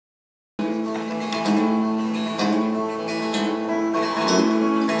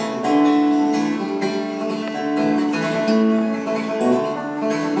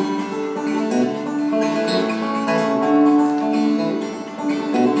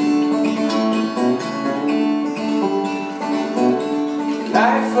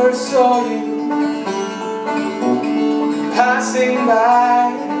I saw you passing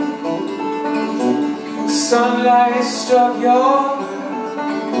by. Sunlight struck your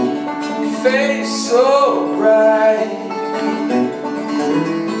face so bright.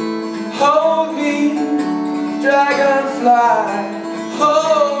 Hold me, dragonfly,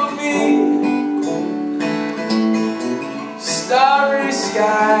 hold me. Starry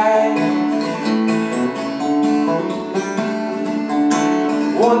sky.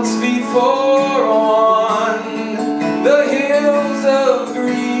 Once before on the hills of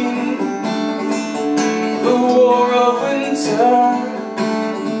green, the war of winter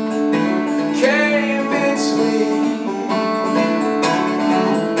came between.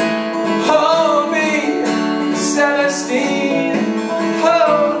 Hold me, Celestine,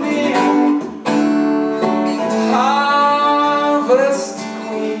 hold me, harvest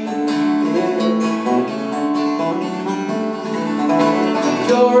queen.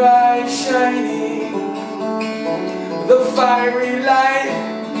 Your eyes shining, the fiery light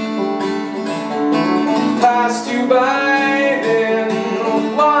passed you by, then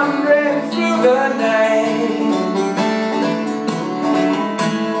wandering through the night.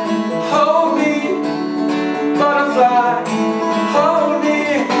 Hold me, butterfly, hold me,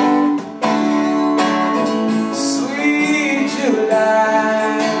 sweet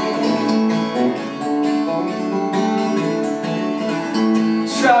July.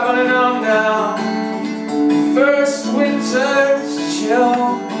 Traveling on now, first winter's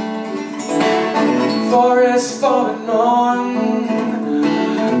chill, forest falling on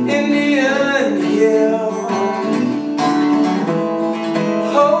Indian Hill.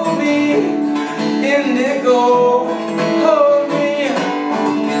 Hold me, indigo, hold me,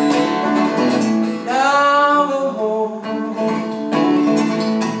 Navajo.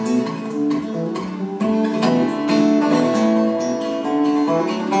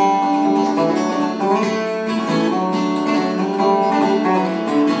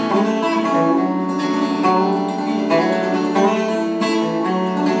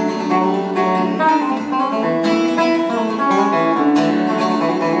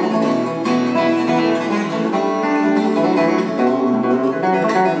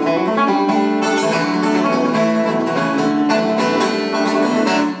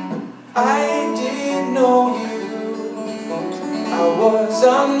 I didn't know you, I was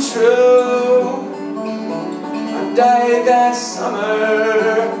untrue. I died that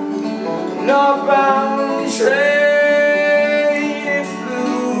summer, northbound train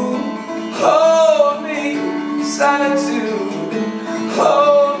flew. Hold me, solitude.